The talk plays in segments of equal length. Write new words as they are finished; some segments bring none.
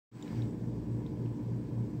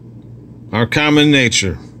Our common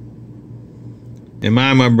nature. Am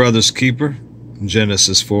I my brother's keeper?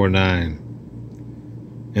 Genesis 4:9.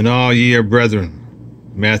 And all ye are brethren.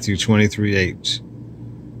 Matthew 23:8.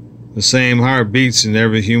 The same heart beats in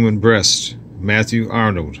every human breast. Matthew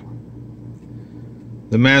Arnold.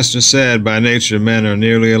 The Master said, by nature men are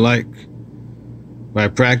nearly alike. By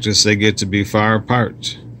practice they get to be far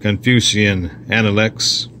apart. Confucian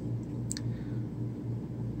Analects.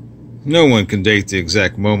 No one can date the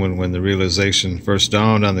exact moment when the realization first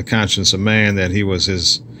dawned on the conscience of man that he was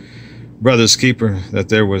his brother's keeper, that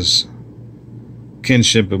there was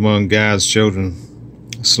kinship among God's children.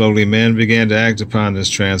 Slowly men began to act upon this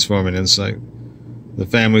transforming insight. The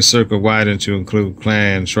family circle widened to include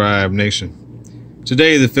clan, tribe, nation.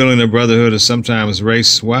 Today the feeling of brotherhood is sometimes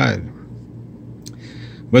race-wide.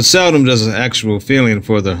 But seldom does an actual feeling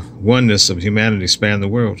for the oneness of humanity span the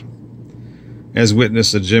world. As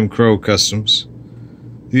witness the Jim Crow customs,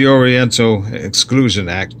 the Oriental Exclusion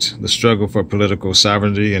Act, the struggle for political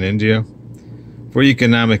sovereignty in India, for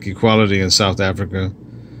economic equality in South Africa,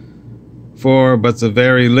 but the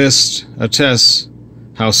very list attests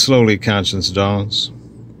how slowly conscience dawns.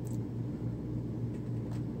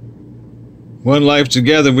 One life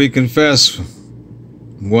together we confess,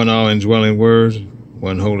 one all-indwelling word,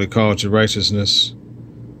 one holy call to righteousness.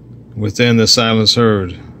 Within the silence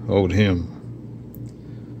heard, old hymn.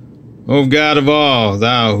 O God of all,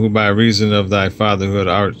 thou who by reason of thy fatherhood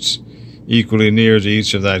art equally near to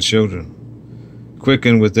each of thy children,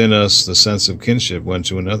 quicken within us the sense of kinship one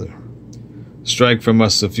to another. Strike from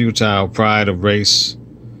us the futile pride of race,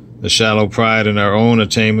 the shallow pride in our own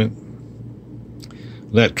attainment.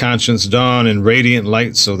 Let conscience dawn in radiant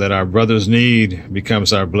light so that our brother's need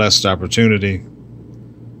becomes our blessed opportunity.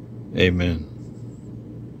 Amen.